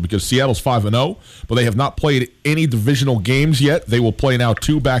schedule because Seattle's 5-0, but they have not played any divisional games yet. They will play now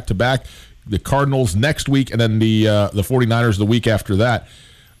 2 back-to-back. The Cardinals next week, and then the 49ers the week after that.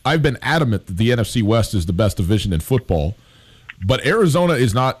 I've been adamant that the NFC West is the best division in football, but Arizona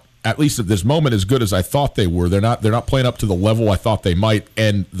is not, at least at this moment, as good as I thought they were. They're not playing up to the level I thought they might,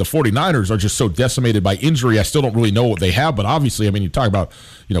 and the 49ers are just so decimated by injury. I still don't really know what they have, but obviously, I mean, you talk about,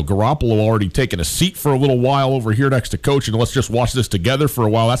 Garoppolo already taking a seat for a little while over here next to coach, and let's just watch this together for a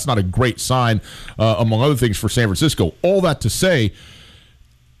while. That's not a great sign, among other things, for San Francisco. All that to say,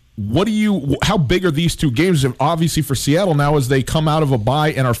 how big are these 2 games? Obviously for Seattle now, as they come out of a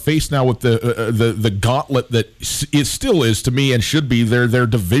bye and are faced now with the gauntlet that it still is to me and should be their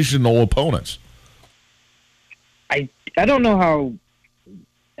divisional opponents. I don't know how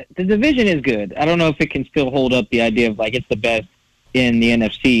the division is good. I don't know if it can still hold up the idea of like it's the best in the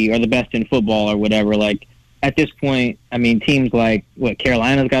NFC or the best in football or whatever. Like at this point, I mean, teams like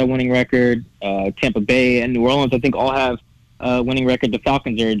Carolina's got a winning record, Tampa Bay and New Orleans, I think all have winning record. The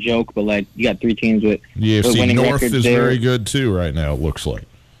Falcons are a joke, but like you got 3 teams with winning North records is there. very good too right now. It looks like.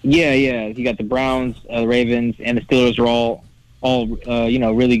 Yeah. You got the Browns, the Ravens, and the Steelers are all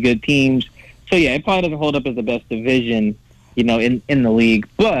really good teams. So yeah, it probably doesn't hold up as the best division, in the league,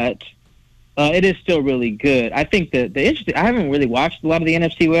 but it is still really good. I think the interesting. I haven't really watched a lot of the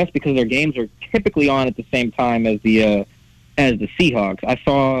NFC West because their games are typically on at the same time as the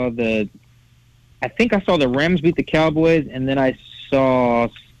Seahawks. I think I saw the Rams beat the Cowboys, and then I saw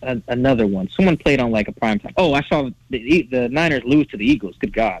another one. Someone played on like a prime time. Oh, I saw the Niners lose to the Eagles.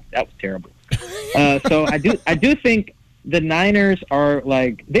 Good God, that was terrible. So I do think the Niners are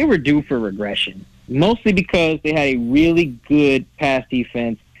like they were due for regression, mostly because they had a really good pass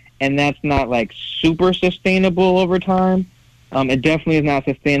defense, and that's not like super sustainable over time. It definitely is not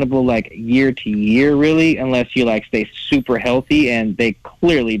sustainable like year to year, really, unless you like stay super healthy, and they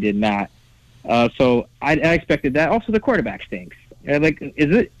clearly did not. So I expected that. Also, the quarterback stinks. Was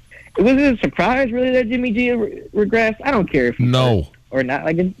it a surprise really that Jimmy G regressed? I don't care if he no or not.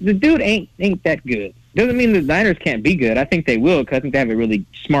 Like the dude ain't that good. Doesn't mean the Niners can't be good. I think they will because I think they have a really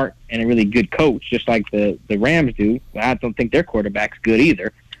smart and a really good coach, just like the Rams do. I don't think their quarterback's good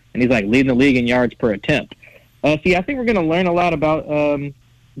either, and he's like leading the league in yards per attempt. I think we're going to learn a lot about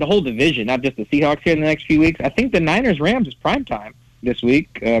the whole division, not just the Seahawks here in the next few weeks. I think the Niners-Rams is primetime this week.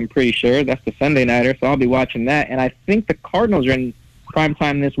 I'm pretty sure that's the Sunday nighter, so I'll be watching that. And I think the Cardinals are in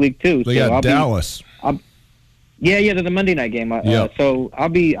primetime this week too. They got Dallas. They're the Monday night game. So I'll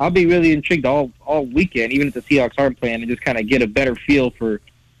be really intrigued all weekend, even if the Seahawks aren't playing, and just kind of get a better feel for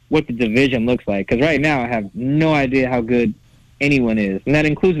what the division looks like. Because right now I have no idea how good anyone is, and that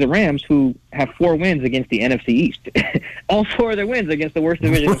includes the Rams, who have 4 wins against the NFC East. All 4 of their wins against the worst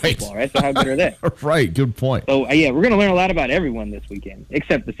division in football, right? So how good are they? Right, good point. So, we're going to learn a lot about everyone this weekend,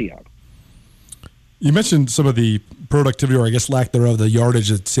 except the Seahawks. You mentioned some of the productivity, or I guess lack thereof, the yardage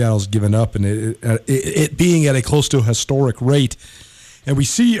that Seattle's given up, and it being at a close to a historic rate. And we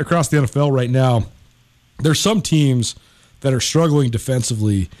see across the NFL right now, there's some teams that are struggling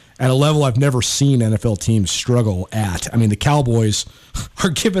defensively at a level I've never seen NFL teams struggle at. I mean, the Cowboys are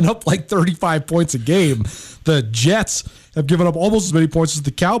giving up like 35 points a game. The Jets have given up almost as many points as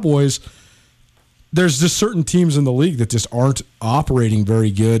the Cowboys. There's just certain teams in the league that just aren't operating very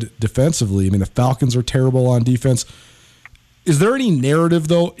good defensively. I mean, the Falcons are terrible on defense. Is there any narrative,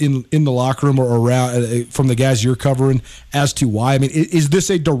 though, in the locker room or around from the guys you're covering as to why? I mean, is this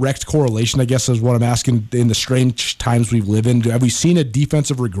a direct correlation, I guess, is what I'm asking, in the strange times we live in? Have we seen a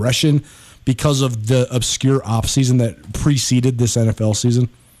defensive regression because of the obscure offseason that preceded this NFL season?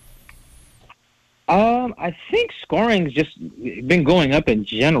 I think scoring's just been going up in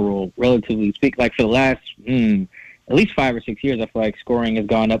general, relatively speaking. Like for the last at least 5 or 6 years, I feel like scoring has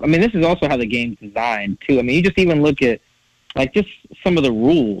gone up. I mean, this is also how the game's designed, too. I mean, you just even look at like just some of the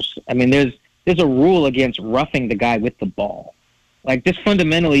rules. I mean, there's a rule against roughing the guy with the ball. Like, just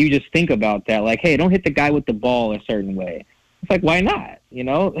fundamentally, you just think about that. Like, hey, don't hit the guy with the ball a certain way. It's like, why not? You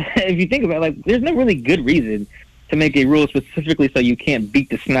know, if you think about it, like, there's no really good reason to make a rule specifically so you can't beat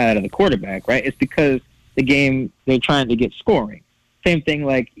the snot out of the quarterback, right? It's because the game, they're trying to get scoring. Same thing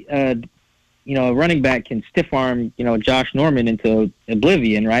like, a running back can stiff arm, Josh Norman into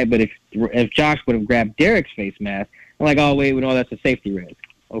oblivion, right? But if Josh would have grabbed Derek's face mask, I'm like, oh, wait, no, that's a safety risk.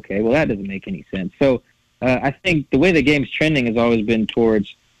 Okay, well, that doesn't make any sense. So I think the way the game's trending has always been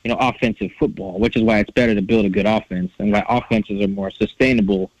towards, offensive football, which is why it's better to build a good offense and why offenses are more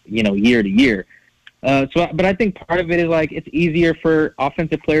sustainable, year to year. But I think part of it is, like, it's easier for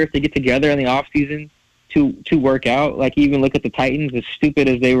offensive players to get together in the offseason to work out. Like, even look at the Titans, as stupid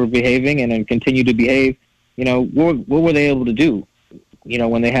as they were behaving and then continue to behave, what were they able to do,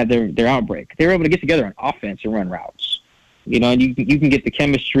 when they had their outbreak? They were able to get together on offense and run routes. And you can get the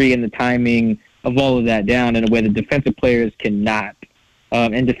chemistry and the timing of all of that down in a way that defensive players cannot.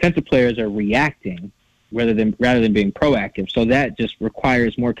 And defensive players are reacting rather than being proactive. So that just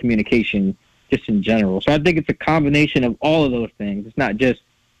requires more communication just in general. So I think it's a combination of all of those things. It's not just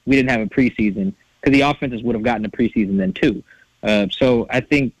we didn't have a preseason, because the offenses would have gotten a preseason then too. So I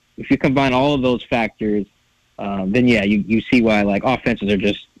think if you combine all of those factors, then yeah, you see why like offenses are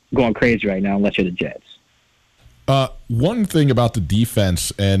just going crazy right now, unless you're the Jets. One thing about the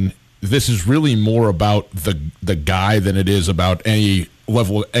defense, and this is really more about the guy than it is about any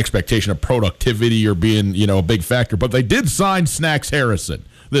level of expectation of productivity or being, a big factor. But they did sign Snacks Harrison,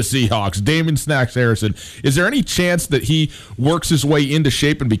 the Seahawks, Damon Snacks Harrison. Is there any chance that he works his way into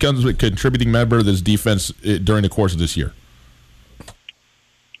shape and becomes a contributing member of this defense during the course of this year?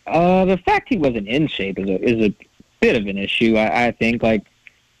 The fact he wasn't in shape is a bit of an issue, I think. Like,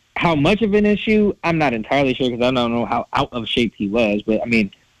 how much of an issue, I'm not entirely sure, because I don't know how out of shape he was. But, I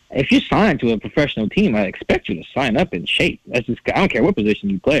mean, if you sign to a professional team, I expect you to sign up in shape. I don't care what position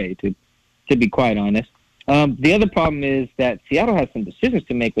you play, to be quite honest. The other problem is that Seattle has some decisions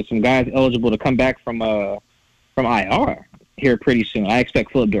to make with some guys eligible to come back from IR here pretty soon. I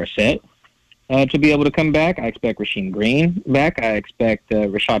expect Philip Dorsett to be able to come back. I expect Rasheem Green back. I expect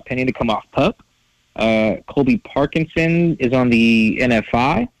Rashad Penny to come off PUP. Colby Parkinson is on the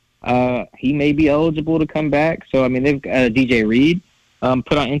NFI. He may be eligible to come back. So, I mean, they've got DJ Reed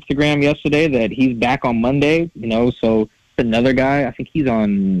put on Instagram yesterday that he's back on Monday, so another guy. I think he's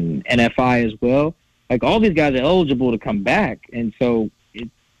on NFI as well. Like, all these guys are eligible to come back. And so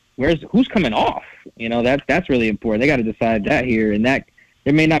who's coming off? That's really important. They got to decide that here. And that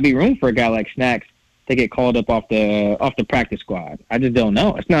there may not be room for a guy like Snacks to get called up off the practice squad. I just don't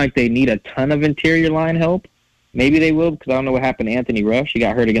know. It's not like they need a ton of interior line help. Maybe they will, because I don't know what happened to Anthony Rush. He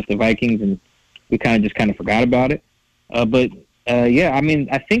got hurt against the Vikings, and we kind of forgot about it. Yeah, I mean,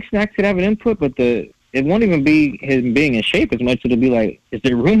 I think Snacks could have an input, but it won't even be him being in shape as much. It'll be like, is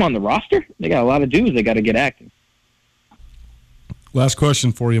there room on the roster? They got a lot of dudes. They got to get active. Last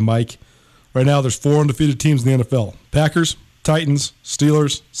question for you, Mike. Right now, there's 4 undefeated teams in the NFL: Packers, Titans,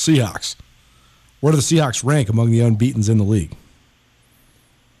 Steelers, Seahawks. Where do the Seahawks rank among the unbeatens in the league?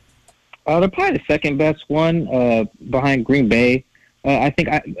 They're probably the second best one behind Green Bay. I think,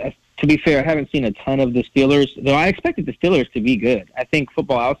 to be fair, I haven't seen a ton of the Steelers, though I expected the Steelers to be good. I think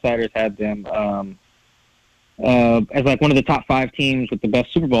Football Outsiders had them as like one of the top 5 teams with the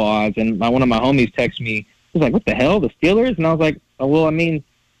best Super Bowl odds. And one of my homies texted me, he was like, what the hell, the Steelers? And I was like, oh, well, I mean,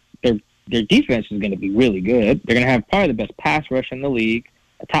 their defense is going to be really good. They're going to have probably the best pass rush in the league,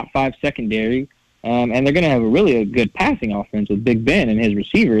 a top 5 secondary, and they're going to have a good passing offense with Big Ben and his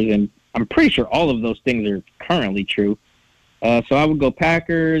receivers. And I'm pretty sure all of those things are currently true. So I would go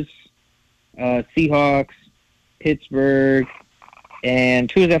Packers, Seahawks, Pittsburgh,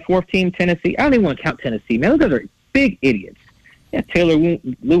 and who is that 4th team? Tennessee. I don't even want to count Tennessee. Man, those guys are big idiots. Yeah, Taylor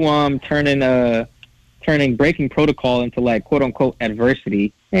Luam turning breaking protocol into like quote unquote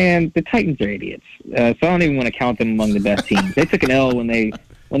adversity. And the Titans are idiots. So I don't even want to count them among the best teams. They took an L when they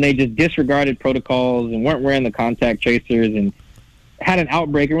just disregarded protocols and weren't wearing the contact tracers and had an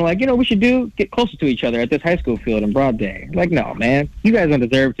outbreak. And we're like, we should get closer to each other at this high school field in broad day. Like, no, man, you guys don't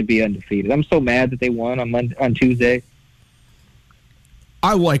deserve to be undefeated. I'm so mad that they won on Tuesday.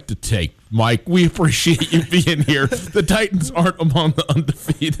 I like the take, Mike. We appreciate you being here. The Titans aren't among the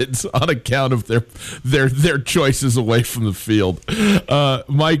undefeateds on account of their choices away from the field.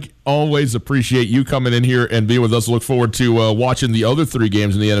 Mike, always appreciate you coming in here and being with us. Look forward to watching the other 3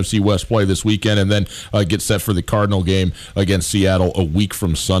 games in the NFC West play this weekend, and then get set for the Cardinal game against Seattle a week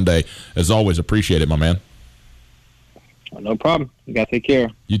from Sunday. As always, appreciate it, my man. No problem. You got to take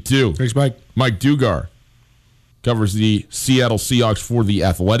care. You too. Thanks, Mike. Mike Dugar covers the Seattle Seahawks for The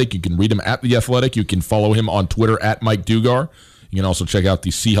Athletic. You can read him at The Athletic. You can follow him on Twitter at Mike Dugar. You can also check out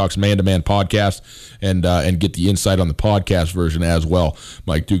the Seahawks Man-to-Man podcast and get the insight on the podcast version as well.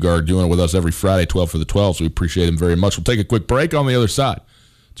 Mike Dugar doing it with us every Friday, 12 for the 12, so we appreciate him very much. We'll take a quick break. On the other side,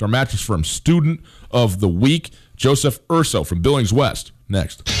 it's our Mattress Firm Student of the Week, Joseph Urso from Billings West.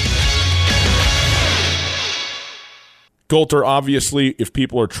 Next. Coulter, obviously, if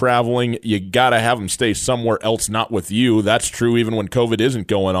people are traveling, you got to have them stay somewhere else, not with you. That's true even when COVID isn't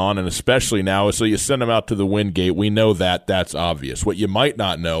going on, and especially now. So you send them out to the Wingate. We know that. That's obvious. What you might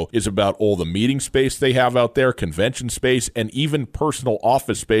not know is about all the meeting space they have out there, convention space, and even personal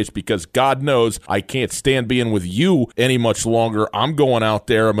office space, because God knows I can't stand being with you any much longer. I'm going out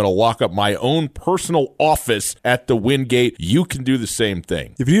there. I'm going to lock up my own personal office at the Wingate. You can do the same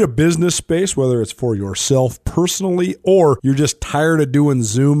thing. If you need a business space, whether it's for yourself personally or you're just tired of doing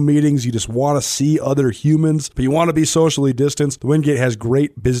Zoom meetings, you just want to see other humans, but you want to be socially distanced, the Wingate has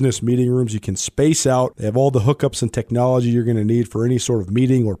great business meeting rooms. You can space out. They have all the hookups and technology you're going to need for any sort of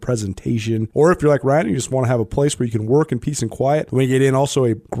meeting or presentation. Or if you're like Ryan, you just want to have a place where you can work in peace and quiet, the Wingate Inn also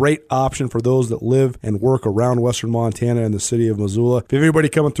a great option for those that live and work around Western Montana and the city of Missoula. If you have anybody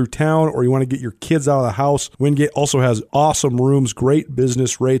coming through town or you want to get your kids out of the house, Wingate also has awesome rooms, great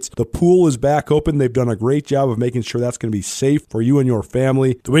business rates. The pool is back open. They've done a great job of making sure that's going to be safe for you and your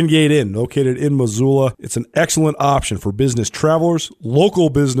family. The Wingate Inn, located in Missoula, it's an excellent option for business travelers, local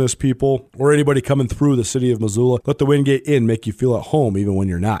business people, or anybody coming through the city of Missoula. Let the Wingate Inn make you feel at home even when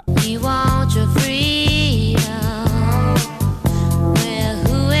you're not. We want your freedom. Well,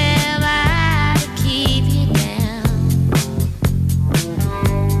 whoever to keep you down.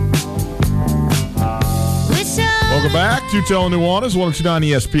 Welcome back to Telling Nuanez, 102.9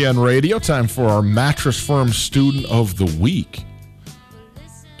 ESPN Radio. Time for our Mattress Firm Student of the Week.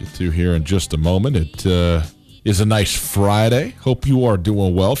 Get to here in just a moment. It is a nice Friday. Hope you are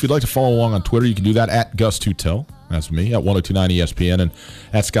doing well. If you'd like to follow along on Twitter, you can do that at Gus Tutel. That's me, at 102.9 ESPN, and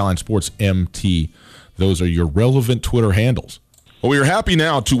at Skyline Sports MT. Those are your relevant Twitter handles. Well, we are happy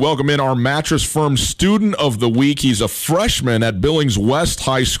now to welcome in our Mattress Firm Student of the Week. He's a freshman at Billings West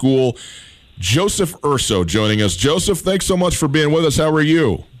High School. Joseph Urso joining us. Joseph, thanks so much for being with us. How are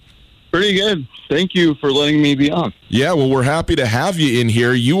you? Pretty good. Thank you for letting me be on. Yeah, well, we're happy to have you in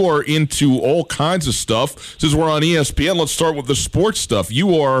here. You are into all kinds of stuff. Since we're on ESPN, let's start with the sports stuff.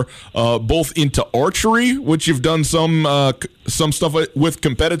 You are both into archery, which you've done some stuff with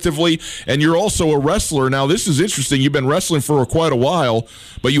competitively, and you're also a wrestler. Now, this is interesting. You've been wrestling for quite a while,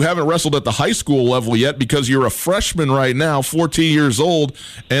 but you haven't wrestled at the high school level yet because you're a freshman right now, 14 years old,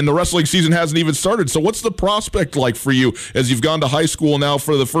 and the wrestling season hasn't even started. So what's the prospect like for you as you've gone to high school now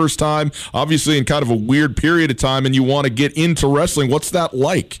for the first time, obviously in kind of a weird period of time, and you want to get into wrestling? What's that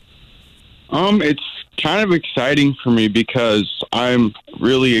like? It's kind of exciting for me because I'm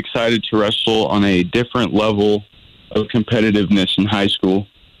really excited to wrestle on a different level of competitiveness in high school.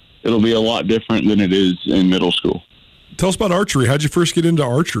 It'll be a lot different than it is in middle school. Tell us about archery. How'd you first get into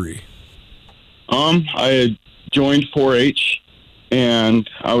archery? I had joined 4-H, and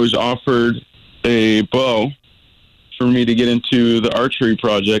I was offered a bow for me to get into the archery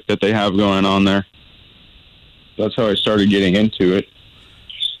project that they have going on there. That's how I started getting into it.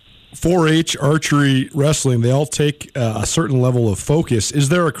 4-H, archery, wrestling, they all take a certain level of focus. Is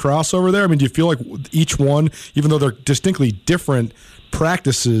there a crossover there? I mean, do you feel like each one, even though they're distinctly different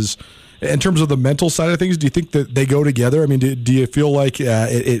practices, in terms of the mental side of things, do you think that they go together? I mean, do you feel like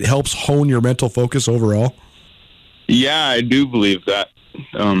it helps hone your mental focus overall? Yeah, I do believe that.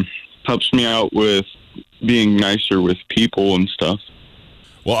 Helps me out with being nicer with people and stuff.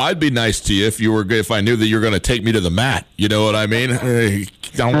 Well, I'd be nice to you if I knew that you're going to take me to the mat. You know what I mean? I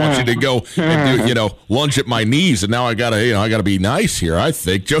don't want you to go and do, lunge at my knees, and now I gotta be nice here. I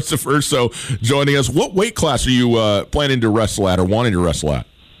think Joseph Urso joining us. What weight class are you planning to wrestle at or wanting to wrestle at?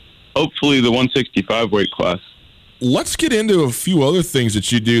 hopefully the 165 weight class. Let's get into a few other things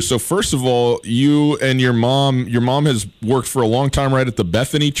that you do. So first of all, you and your mom has worked for a long time right at the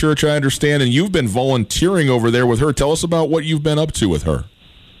Bethany Church, I understand, and you've been volunteering over there with her. Tell us about what you've been up to with her.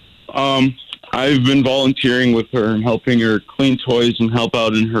 I've been volunteering with her and helping her clean toys and help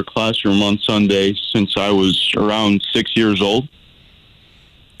out in her classroom on Sunday since I was around 6 years old,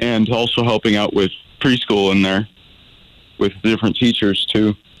 and also helping out with preschool in there with different teachers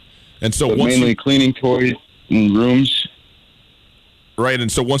too. And so mainly cleaning toys and rooms. Right, and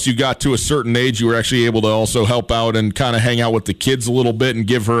so once you got to a certain age, you were actually able to also help out and kind of hang out with the kids a little bit and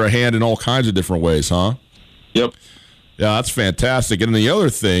give her a hand in all kinds of different ways, huh? Yep. Yeah, that's fantastic. And the other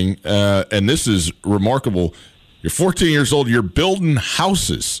thing, and this is remarkable, you're 14 years old, you're building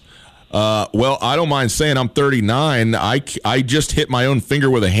houses. Well, I don't mind saying I'm 39. I just hit my own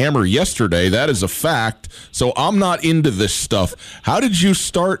finger with a hammer yesterday. That is a fact. So I'm not into this stuff. How did you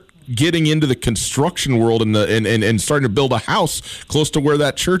start getting into the construction world and starting to build a house close to where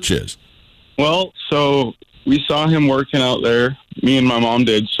that church is? Well, so we saw him working out there. Me and my mom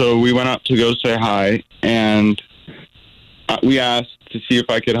did. So we went out to go say hi, and we asked to see if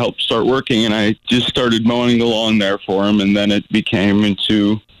I could help start working, and I just started mowing the lawn there for him, and then it became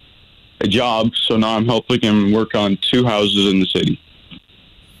into a job. So now I'm helping him work on 2 houses in the city.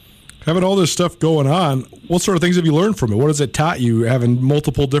 Having all this stuff going on, what sort of things have you learned from it? What has it taught you, having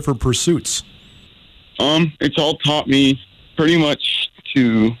multiple different pursuits? It's all taught me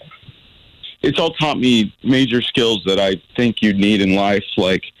major skills that I think you'd need in life,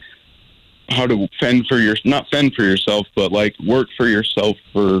 like how to not fend for yourself, but like work for yourself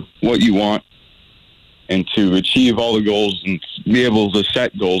for what you want and to achieve all the goals and be able to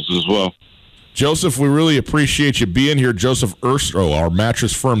set goals as well. Joseph, we really appreciate you being here. Joseph Erstro, our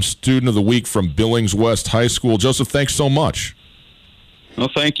Mattress Firm Student of the Week from Billings West High School. Joseph, thanks so much. Well,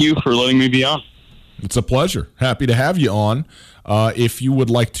 thank you for letting me be on. It's a pleasure. Happy to have you on. If you would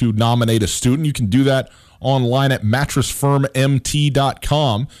like to nominate a student, you can do that online at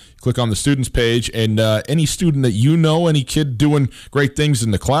mattressfirmmt.com. Click on the students page, and any student that you know, any kid doing great things in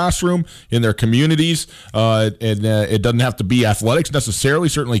the classroom, in their communities, and it doesn't have to be athletics necessarily,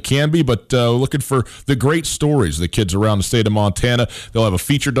 certainly can be, but looking for the great stories of the kids around the state of Montana. They'll have a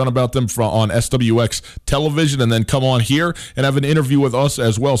feature done about them on SWX television, and then come on here and have an interview with us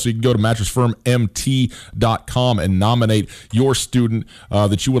as well. So you can go to mattressfirmmt.com and nominate your student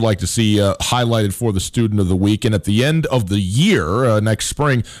that you would like to see highlighted for the Student of the Week. And at the end of the year, next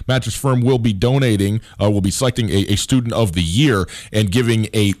spring, Mattress Firm will be donating, will be selecting a Student of the Year and giving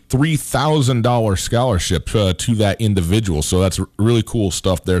a $3,000 scholarship to that individual. So that's really cool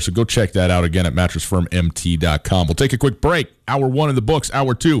stuff there. So go check that out again at mattressfirmmt.com. We'll take a quick break. Hour 1 in the books.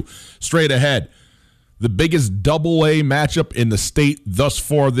 Hour 2 straight ahead. The biggest AA matchup in the state thus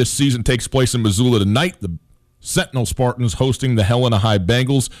far this season takes place in Missoula tonight. The Sentinel Spartans hosting the Helena High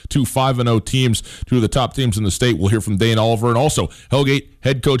Bengals, 2 5-0 teams, 2 of the top teams in the state. We'll hear from Dane Oliver and also Hellgate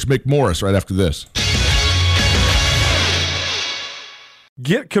head coach Mick Morris right after this.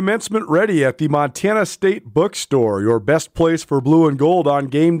 Get commencement ready at the Montana State Bookstore, your best place for blue and gold on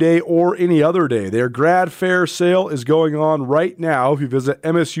game day or any other day. Their grad fair sale is going on right now if you visit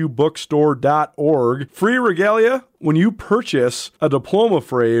msubookstore.org. Free regalia when you purchase a diploma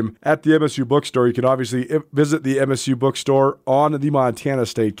frame at the MSU Bookstore. You can obviously visit the MSU Bookstore on the Montana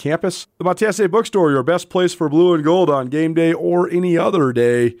State campus. The Montana State Bookstore, your best place for blue and gold on game day or any other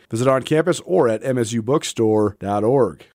day. Visit on campus or at msubookstore.org.